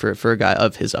for me, for a guy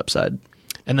of his upside.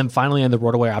 And then finally on the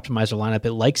RotoWire Optimizer lineup,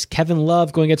 it likes Kevin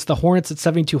Love going against the Hornets at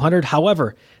 7,200.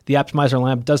 However, the Optimizer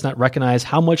lineup does not recognize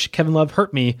how much Kevin Love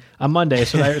hurt me on Monday.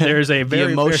 So there's a very...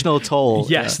 the emotional toll.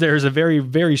 Yes, there's a very,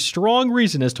 very strong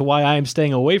reason as to why I am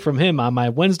staying away from him on my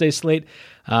Wednesday slate.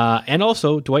 And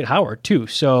also Dwight Howard, too.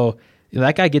 So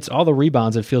that guy gets all the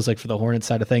rebounds, it feels like, for the Hornets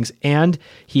side of things. And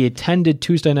he attended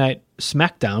Tuesday Night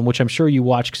SmackDown, which I'm sure you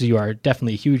watch because you are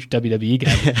definitely a huge WWE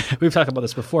guy. We've talked about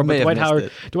this before. But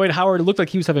Dwight Howard looked like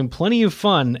he was having plenty of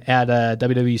fun at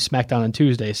WWE SmackDown on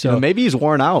Tuesday. So maybe he's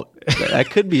worn out. That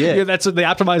could be it. Yeah, that's what the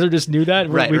Optimizer just knew that.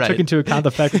 We took into account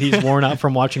the fact that he's worn out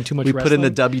from watching too much wrestling. We put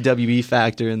in the WWE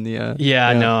factor in the...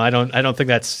 No, I don't think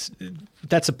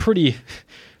that's a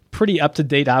pretty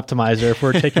up-to-date optimizer if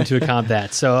we're taking into account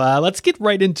that. So let's get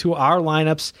right into our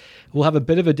lineups. We'll have a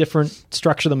bit of a different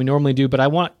structure than we normally do, but I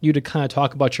want you to kind of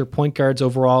talk about your point guards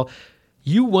overall.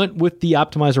 You went with the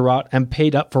optimizer route and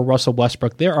paid up for Russell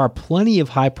Westbrook. There are plenty of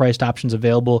high-priced options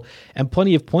available and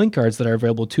plenty of point guards that are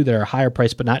available too that are higher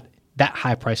priced, but not that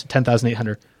high price at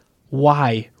 $10,800.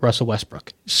 Why Russell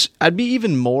Westbrook? I'd be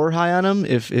even more high on him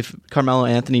if Carmelo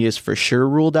Anthony is for sure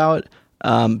ruled out.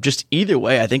 Just either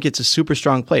way, I think it's a super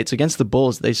strong play. It's against the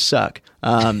Bulls; they suck.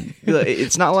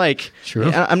 It's not like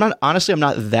I'm not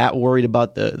that worried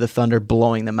about the Thunder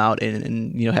blowing them out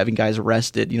and having guys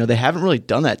rested. They haven't really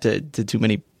done that to too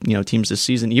many teams this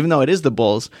season. Even though it is the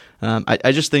Bulls,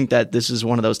 I just think that this is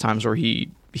one of those times where he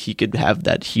could have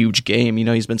that huge game.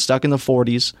 He's been stuck in the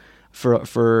 40s for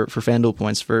FanDuel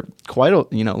points for quite a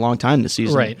long time this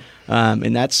season, right?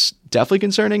 And that's definitely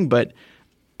concerning, but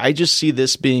I just see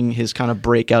this being his kind of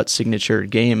breakout signature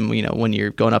game, when you're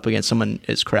going up against someone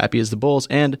as crappy as the Bulls.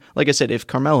 And like I said, if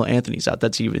Carmelo Anthony's out,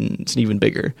 it's an even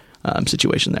bigger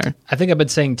situation there. I think I've been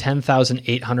saying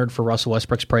 10,800 for Russell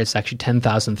Westbrook's price, actually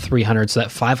 10,300. So that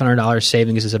 $500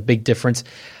 savings is a big difference.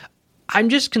 I'm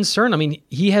just concerned. I mean,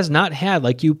 he has not had,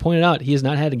 like you pointed out, he has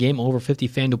not had a game over 50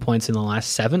 FanDuel points in the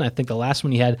last 7. I think the last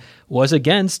one he had was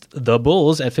against the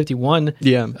Bulls at 51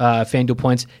 FanDuel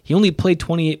points. He only played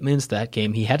 28 minutes that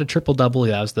game. He had a triple-double.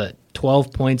 That was the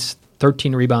 12 points,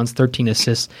 13 rebounds, 13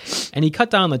 assists, and he cut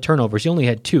down on the turnovers. He only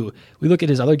had 2. We look at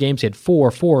his other games. He had 4,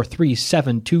 4, 3,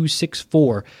 7, 2, 6,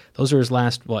 4. Those are his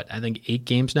last, 8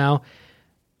 games now.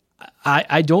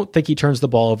 I don't think he turns the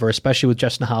ball over, especially with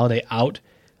Justin Holiday out.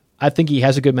 I think he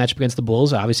has a good matchup against the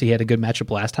Bulls. Obviously, he had a good matchup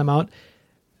last time out.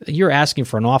 You're asking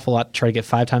for an awful lot to try to get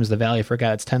 5 times the value for a guy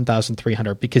that's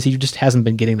 10,300 because he just hasn't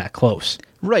been getting that close.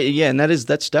 Right, yeah, and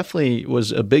that's definitely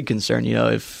was a big concern.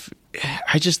 If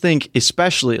I just think,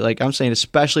 especially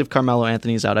if Carmelo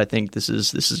Anthony's out, I think this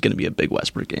is going to be a big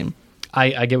Westbrook game.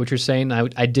 I get what you're saying.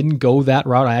 I didn't go that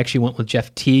route. I actually went with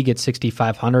Jeff Teague at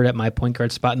 6,500 at my point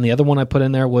guard spot, and the other one I put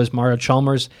in there was Mario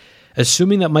Chalmers.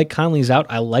 Assuming that Mike Conley's out,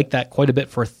 I like that quite a bit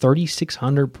for a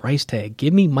 3,600 price tag.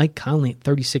 Give me Mike Conley at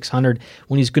 3,600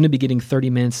 when he's going to be getting 30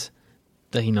 minutes.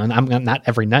 I'm not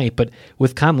every night, but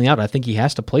with Conley out, I think he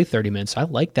has to play 30 minutes. So I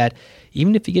like that.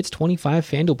 Even if he gets 25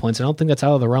 FanDuel points, I don't think that's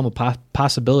out of the realm of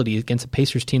possibility against a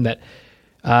Pacers team that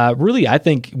really, I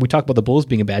think we talk about the Bulls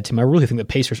being a bad team. I really think the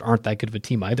Pacers aren't that good of a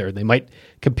team either. They might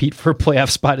compete for a playoff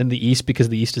spot in the East because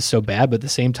the East is so bad, but at the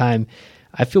same time,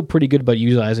 I feel pretty good about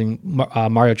utilizing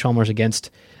Mario Chalmers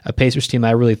against a Pacers team that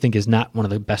I really think is not one of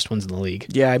the best ones in the league.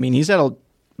 Yeah, I mean, he's had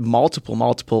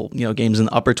multiple games in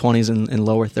the upper 20s and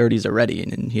lower 30s already,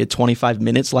 and he had 25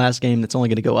 minutes last game. That's only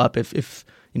going to go up if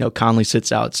Conley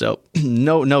sits out. So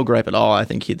no gripe at all. I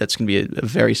think that's going to be a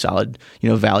very solid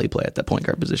value play at that point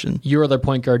guard position. Your other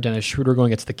point guard, Dennis Schroeder, going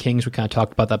against the Kings. We kind of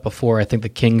talked about that before. I think the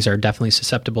Kings are definitely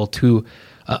susceptible to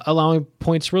allowing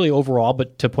points really overall,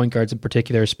 but to point guards in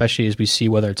particular, especially as we see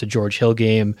whether it's a George Hill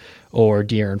game or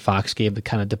De'Aaron Fox game. That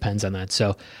kind of depends on that.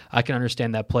 So I can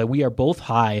understand that play. We are both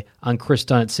high on Chris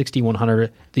Dunn at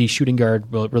 6,100, the shooting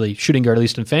guard, really shooting guard, at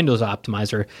least in FanDuel's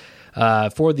optimizer,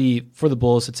 for the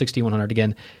Bulls at 6,100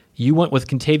 again. You went with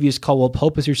Kentavious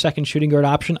Caldwell-Pope as your second shooting guard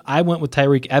option. I went with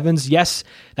Tyreke Evans. Yes,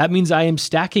 that means I am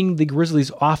stacking the Grizzlies'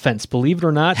 offense. Believe it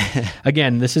or not,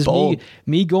 again, this is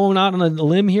me going out on a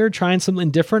limb here, trying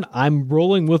something different. I'm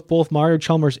rolling with both Mario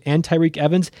Chalmers and Tyreke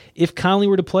Evans. If Conley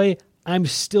were to play, I'm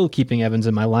still keeping Evans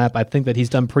in my lineup. I think that he's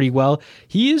done pretty well.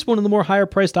 He is one of the more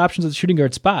higher-priced options at the shooting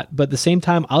guard spot, but at the same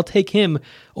time, I'll take him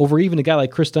over even a guy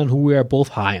like Chris Dunn, who we are both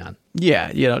high on.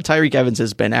 Yeah, Tyreke Evans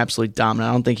has been absolutely dominant.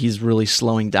 I don't think he's really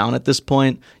slowing down at this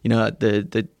point.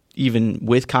 The even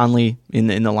with Conley in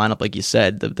the lineup, like you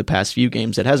said, the past few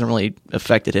games, it hasn't really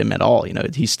affected him at all.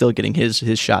 He's still getting his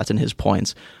shots and his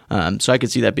points. So I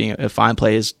could see that being a fine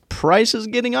play. His price is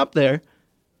getting up there,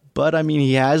 but I mean,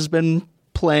 he has been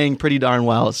playing pretty darn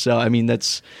well. So I mean,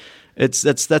 that's a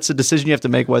decision you have to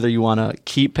make whether you want to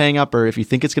keep paying up or if you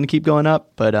think it's going to keep going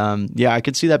up. But I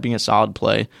could see that being a solid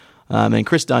play. And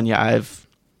Chris Dunn, I have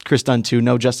Chris Dunn too.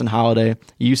 No Justin Holiday.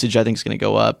 Usage I think is going to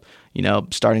go up,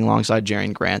 starting alongside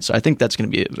Jerian Grant. So I think that's going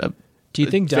to be Do you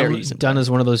think Dunn is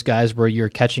one of those guys where you're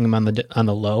catching him on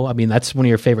the low? I mean, that's one of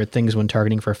your favorite things when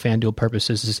targeting for FanDuel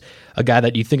purposes, is a guy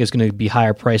that you think is going to be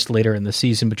higher priced later in the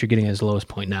season, but you're getting at his lowest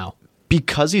point now.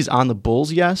 Because he's on the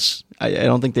Bulls, yes. I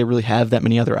don't think they really have that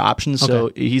many other options. Okay.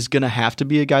 So he's going to have to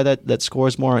be a guy that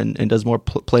scores more and does more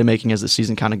playmaking as the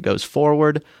season kind of goes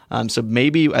forward. So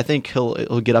maybe I think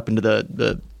he'll get up into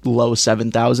the low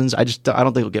 7,000s. I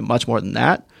don't think he'll get much more than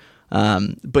that.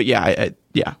 But I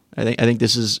think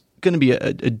this is going to be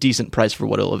a decent price for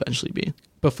what it'll eventually be.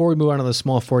 Before we move on to the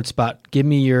small forward spot, give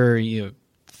me your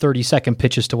 30-second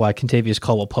pitch as to why Kentavious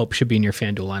Caldwell-Pope should be in your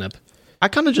FanDuel lineup. I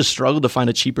kind of just struggled to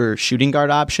find a cheaper shooting guard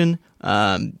option,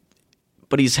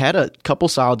 but he's had a couple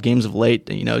solid games of late,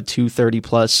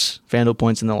 230-plus FanDuel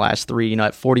points in the last 3,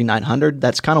 at 4,900.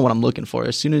 That's kind of what I'm looking for.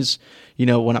 As soon as,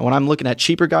 when I'm looking at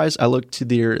cheaper guys, I look to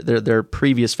their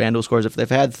previous FanDuel scores. If they've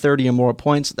had 30 or more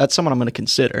points, that's someone I'm going to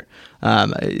consider.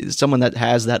 Someone that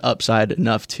has that upside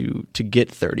enough to get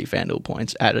 30 FanDuel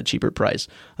points at a cheaper price.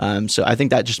 So I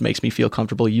think that just makes me feel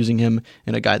comfortable using him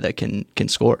in a guy that can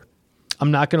score. I'm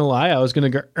not going to lie. I was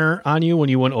going to go on you when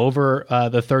you went over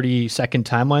the 30-second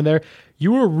timeline there.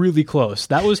 You were really close.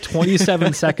 That was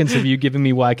 27 seconds of you giving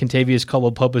me why Kentavious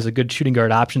Caldwell-Pope is a good shooting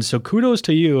guard option. So kudos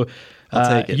to you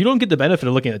I'll take it. You don't get the benefit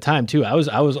of looking at the time, too. I was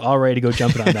all ready to go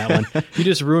jumping on that one. You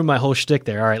just ruined my whole shtick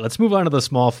there. All right, let's move on to the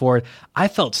small forward. I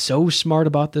felt so smart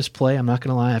about this play. I'm not going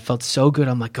to lie. I felt so good.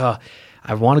 I'm like, oh,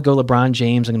 I want to go LeBron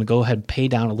James. I'm going to go ahead and pay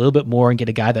down a little bit more and get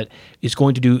a guy that is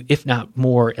going to do, if not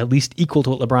more, at least equal to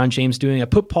what LeBron James is doing. I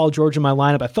put Paul George in my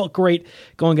lineup. I felt great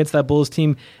going against that Bulls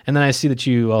team. And then I see that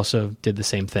you also did the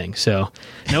same thing. So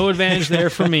no advantage there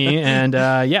for me. And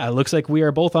yeah, it looks like we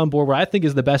are both on board what I think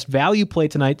is the best value play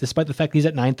tonight, despite the fact he's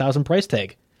at $9,000 price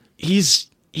tag.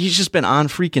 He's just been on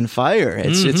freaking fire.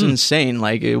 It's insane.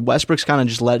 Like Westbrook's kind of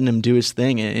just letting him do his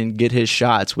thing and get his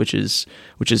shots, which is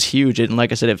huge. And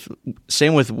like I said,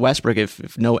 same with Westbrook,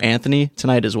 if no Anthony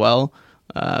tonight as well,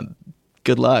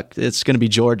 good luck. It's going to be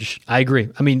George. I agree.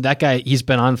 I mean, that guy, he's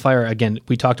been on fire. Again,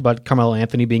 we talked about Carmelo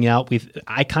Anthony being out.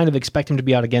 I kind of expect him to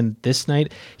be out again this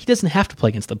night. He doesn't have to play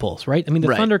against the Bulls, right? I mean,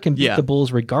 the Thunder can beat the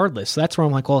Bulls regardless. So that's where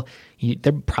I'm like, well,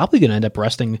 they're probably going to end up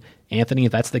resting Anthony.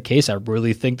 If that's the case, I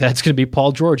really think that's going to be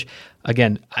Paul George.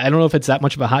 Again, I don't know if it's that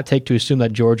much of a hot take to assume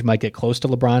that George might get close to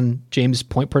LeBron James'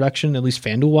 point production, at least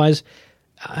FanDuel-wise.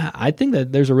 I think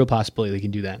that there's a real possibility they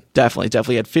can do that.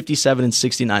 Definitely had 57 and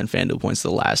 69 FanDuel points the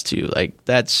last two. Like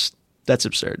that's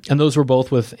absurd. And those were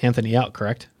both with Anthony out,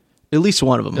 correct? At least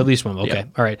one of them. At least one. Okay. Yeah.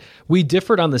 All right. We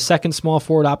differed on the second small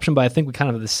forward option, but I think we kind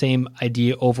of have the same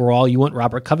idea overall. You went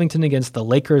Robert Covington against the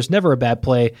Lakers. Never a bad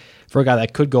play for a guy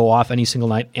that could go off any single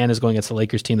night and is going against the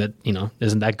Lakers team that,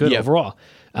 isn't that good overall.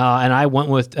 And I went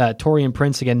with Taurean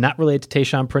Prince, again, not related to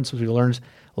Tayshaun Prince, which we learned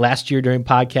last year during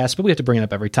podcasts, but we have to bring it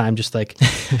up every time, just like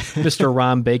Mr.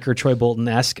 Ron Baker, Troy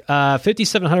Bolton-esque.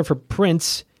 5,700 for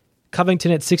Prince,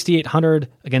 Covington at 6,800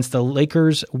 against the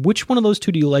Lakers. Which one of those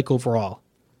two do you like overall?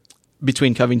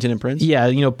 Between Covington and Prince?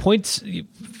 Yeah, points,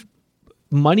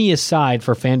 money aside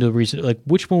for FanDuel reason, like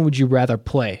which one would you rather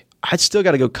play? I'd still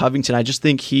got to go Covington. I just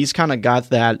think he's kind of got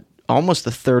that almost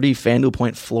the 30 FanDuel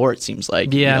point floor, it seems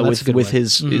like. Yeah, that's a good with way.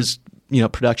 his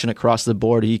production across the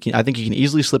board. I think he can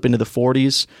easily slip into the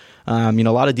 40s. A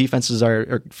lot of defenses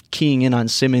are keying in on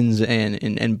Simmons and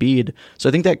Embiid. So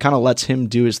I think that kind of lets him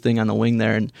do his thing on the wing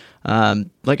there. And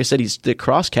like I said, the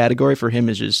cross category for him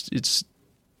is it's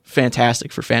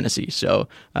fantastic for fantasy. So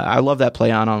I love that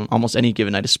play on almost any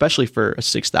given night, especially for a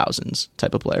 6,000s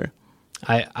type of player.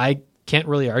 I can't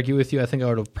really argue with you. I think I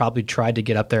would have probably tried to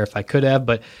get up there if I could have,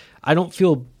 but I don't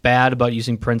feel bad about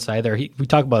using Prince either. We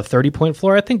talk about a 30-point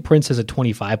floor. I think Prince has a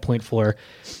 25-point floor,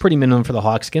 pretty minimum for the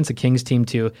Hawks against the Kings team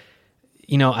too.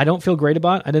 I don't feel great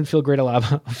about. I didn't feel great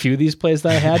about a few of these plays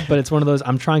that I had, but it's one of those,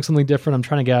 I'm trying something different. I'm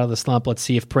trying to get out of the slump. Let's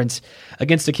see if Prince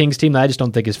against the Kings team that I just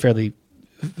don't think is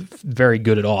very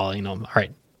good at all. All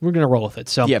right, we're going to roll with it.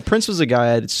 So yeah, Prince was a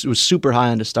guy that was super high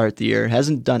on to start the year.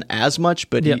 Hasn't done as much,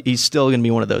 but he's still going to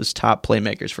be one of those top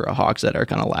playmakers for a Hawks that are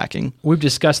kind of lacking. We've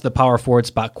discussed the power forward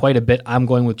spot quite a bit. I'm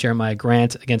going with Jeremiah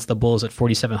Grant against the Bulls at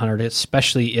 4,700,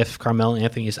 especially if Carmelo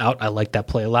Anthony is out. I like that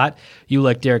play a lot. You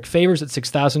like Derek Favors at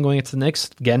 6,000 going into the Knicks.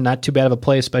 Again, not too bad of a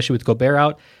play, especially with Gobert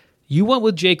out. You went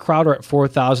with Jay Crowder at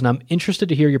 4,000. I'm interested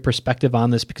to hear your perspective on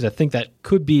this because I think that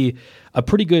could be a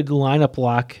pretty good lineup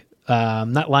lock.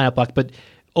 Not lineup lock, but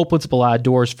opens up a lot of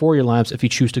doors for your lineups if you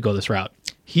choose to go this route.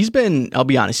 I'll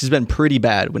be honest, he's been pretty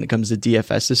bad when it comes to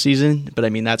DFS this season, but I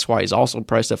mean, that's why he's also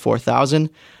priced at 4,000.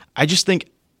 I just think,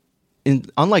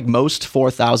 unlike most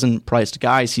 4,000 priced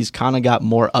guys, he's kind of got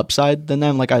more upside than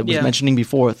them. Like I was mentioning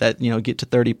before, that, get to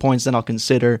 30 points, then I'll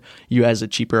consider you as a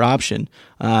cheaper option.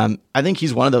 I think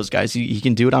he's one of those guys. He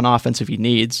can do it on offense if he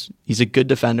needs. He's a good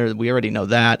defender. We already know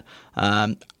that.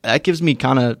 That gives me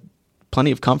kind of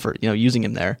plenty of comfort, using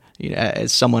him there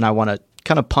as someone I want to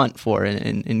kind of punt for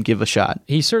and give a shot.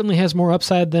 He certainly has more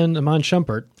upside than Iman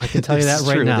Shumpert. I can tell you that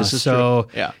right now. So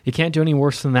you can't do any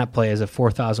worse than that play as a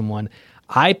 4,001.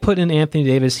 I put in Anthony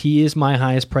Davis. He is my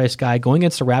highest priced guy going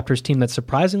against a Raptors team that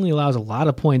surprisingly allows a lot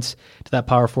of points to that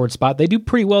power forward spot. They do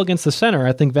pretty well against the center.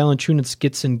 I think Valanciunas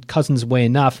gets in Cousins' way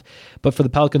enough, but for the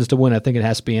Pelicans to win, I think it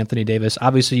has to be Anthony Davis.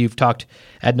 Obviously, you've talked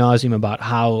ad nauseum about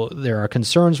how there are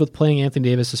concerns with playing Anthony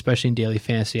Davis, especially in daily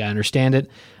fantasy. I understand it.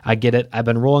 I get it. I've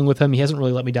been rolling with him. He hasn't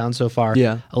really let me down so far.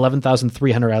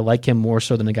 11,300. I like him more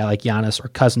so than a guy like Giannis or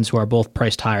Cousins, who are both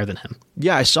priced higher than him.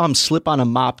 Yeah, I saw him slip on a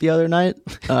mop the other night,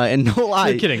 and no lie.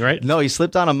 You're kidding, right? No, he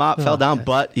slipped on a mop, fell down,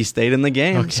 but he stayed in the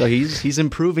game. Okay. So he's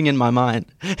improving in my mind.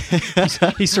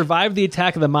 He survived the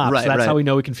attack of the mop, so that's how we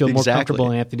know we can feel more comfortable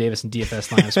in Anthony Davis and DFS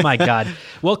lineups. My God.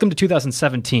 Welcome to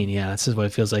 2017. Yeah, this is what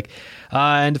it feels like.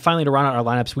 And finally, to round out our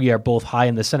lineups, we are both high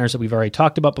in the centers that we've already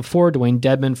talked about before. Dwayne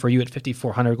Dedmon for you at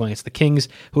 5,400 going against the Kings,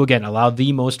 who again allow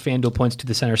the most FanDuel points to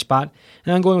the center spot.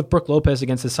 And I'm going with Brook Lopez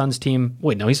against the Suns team.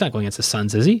 Wait, no, he's not going against the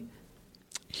Suns, is he?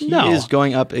 He is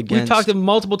going up against... We've talked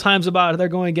multiple times about how they're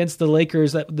going against the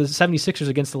Lakers, the 76ers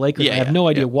against the Lakers. I have no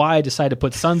idea why I decided to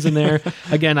put Suns in there.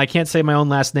 Again, I can't say my own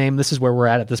last name. This is where we're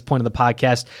at this point of the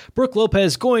podcast. Brook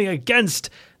Lopez going against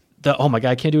the... Oh my God,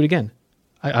 I can't do it again.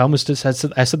 I almost just I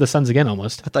said the Suns again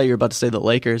almost. I thought you were about to say the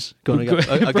Lakers going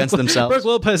against themselves. Brook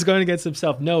Lopez going against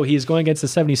himself. No, he's going against the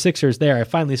 76ers there. I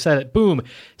finally said it. Boom.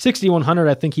 6,100.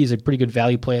 I think he's a pretty good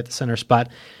value play at the center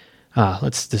spot.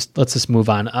 Let's just move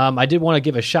on. I did want to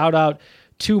give a shout out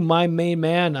to my main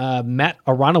man, Matt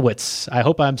Aronowitz. I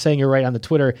hope I'm saying it right on the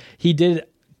Twitter. He did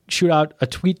shoot out a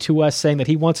tweet to us saying that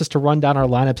he wants us to run down our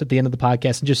lineups at the end of the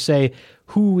podcast and just say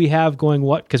who we have going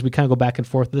what, because we kind of go back and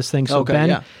forth with this thing. So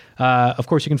Ben, of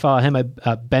course, you can follow him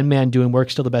at Ben Man Doing Work,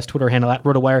 still the best Twitter handle at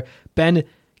RotoWire. Ben,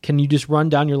 can you just run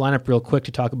down your lineup real quick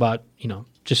to talk about,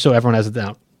 just so everyone has it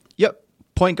down? Yep.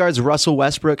 Point guards, Russell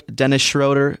Westbrook, Dennis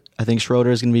Schroeder. I think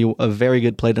Schroeder is going to be a very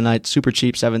good play tonight. Super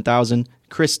cheap, 7,000.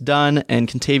 Chris Dunn and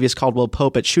Contavious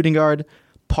Caldwell-Pope at shooting guard.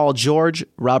 Paul George,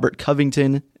 Robert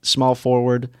Covington, small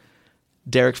forward.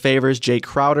 Derek Favors, Jay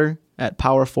Crowder at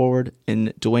power forward,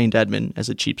 and Dwayne Dedmon as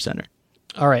a cheap center.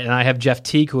 All right, and I have Jeff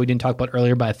Teague, who we didn't talk about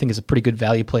earlier, but I think is a pretty good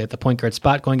value play at the point guard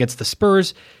spot, going against the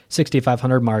Spurs,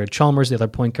 6,500. Mario Chalmers, the other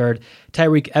point guard.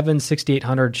 Tyreek Evans,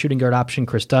 6,800, shooting guard option.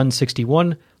 Chris Dunn,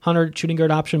 6,100, shooting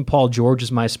guard option. Paul George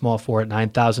is my small forward at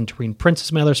 9,000. Taurean Prince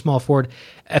is my other small forward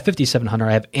at 5,700.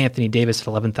 I have Anthony Davis at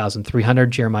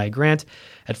 11,300. Jeremiah Grant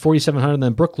at 4,700. And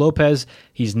then Brook Lopez,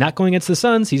 he's not going against the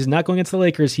Suns. He's not going against the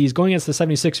Lakers. He's going against the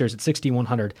 76ers at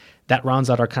 6,100. That rounds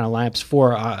out our kind of lineups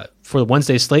for the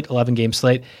Wednesday slate, 11-game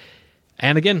slate.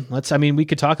 And again, we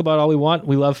could talk about all we want.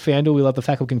 We love FanDuel. We love the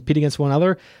fact that we compete against one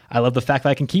another. I love the fact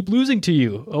that I can keep losing to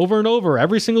you over and over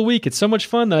every single week. It's so much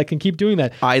fun that I can keep doing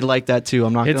that. I like that too.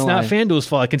 I'm not going to lie. It's not FanDuel's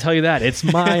fault. I can tell you that. It's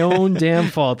my own damn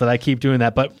fault that I keep doing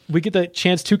that. But we get the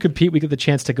chance to compete. We get the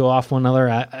chance to go off one another.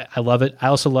 I love it. I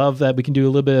also love that we can do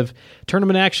a little bit of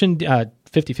tournament action,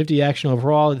 50-50 action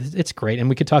overall. It's great. And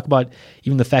we could talk about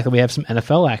even the fact that we have some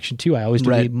NFL action too. I always do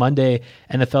the Monday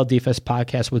NFL DFS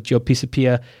podcast with Joe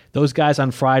Pisapia. Those guys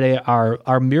on Friday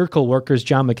are miracle workers,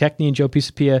 John McKechnie and Joe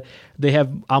Pisapia. They have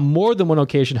on more than one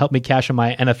occasion helped me cash on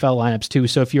my NFL lineups too.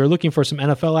 So if you're looking for some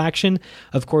NFL action,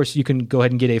 of course, you can go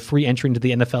ahead and get a free entry into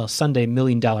the NFL Sunday $1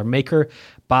 Million Maker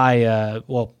by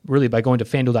going to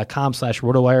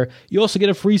FanDuel.com/RotoWire. You also get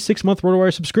a free 6-month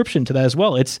RotoWire subscription to that as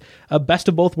well. It's a best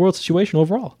of both worlds situation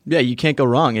overall. Yeah, you can't go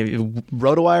wrong.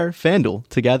 RotoWire, FanDuel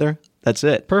together. That's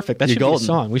it. Perfect. That should be a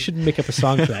song. We should make up a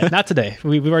song for that. Not today.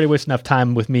 We've already wasted enough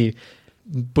time with me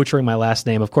butchering my last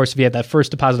name. Of course, if you have that first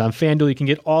deposit on FanDuel, you can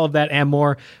get all of that and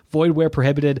more. Void where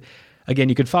prohibited. Again,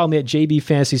 you can follow me at JB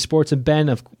Fantasy Sports. And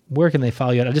Ben, where can they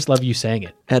follow you at? I just love you saying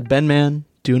it. At Ben Man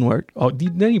Doing Work. Oh,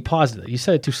 then you paused it. You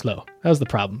said it too slow. That was the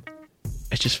problem.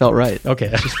 It just felt right. Okay.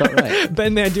 It just felt right.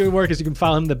 Ben Man Doing Work, as you can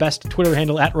follow him, the best Twitter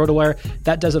handle at RotoWire.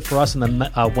 That does it for us on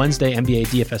the Wednesday NBA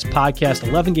DFS podcast,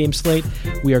 11-game slate.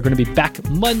 We are going to be back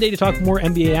Monday to talk more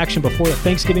NBA action before the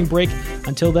Thanksgiving break.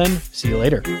 Until then, see you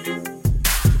later.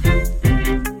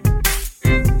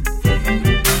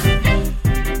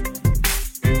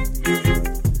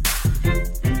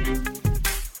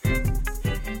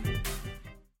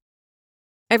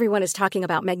 Everyone is talking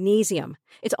about magnesium.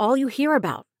 It's all you hear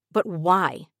about. But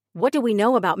why? What do we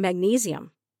know about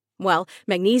magnesium? Well,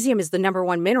 magnesium is the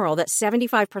 #1 mineral that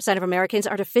 75% of Americans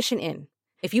are deficient in.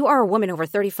 If you are a woman over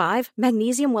 35,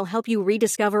 magnesium will help you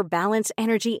rediscover balance,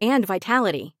 energy, and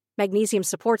vitality. Magnesium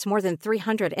supports more than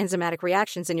 300 enzymatic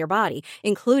reactions in your body,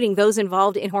 including those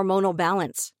involved in hormonal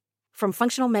balance. From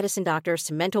functional medicine doctors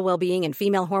to mental well-being and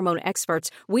female hormone experts,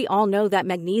 we all know that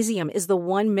magnesium is the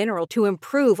one mineral to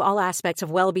improve all aspects of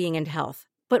well-being and health.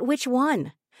 But which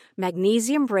one?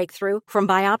 Magnesium Breakthrough from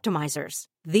Bioptimizers,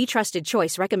 the trusted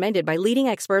choice recommended by leading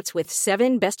experts with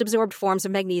 7 best-absorbed forms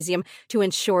of magnesium to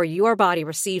ensure your body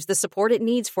receives the support it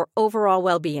needs for overall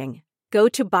well-being. Go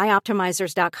to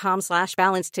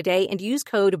bioptimizers.com/balance today and use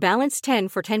code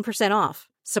BALANCE10 for 10% off.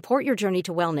 Support your journey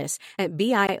to wellness at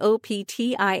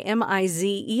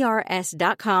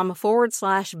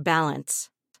bioptimizers.com/balance.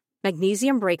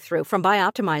 Magnesium Breakthrough from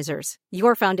Bioptimizers,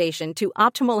 your foundation to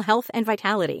optimal health and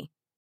vitality.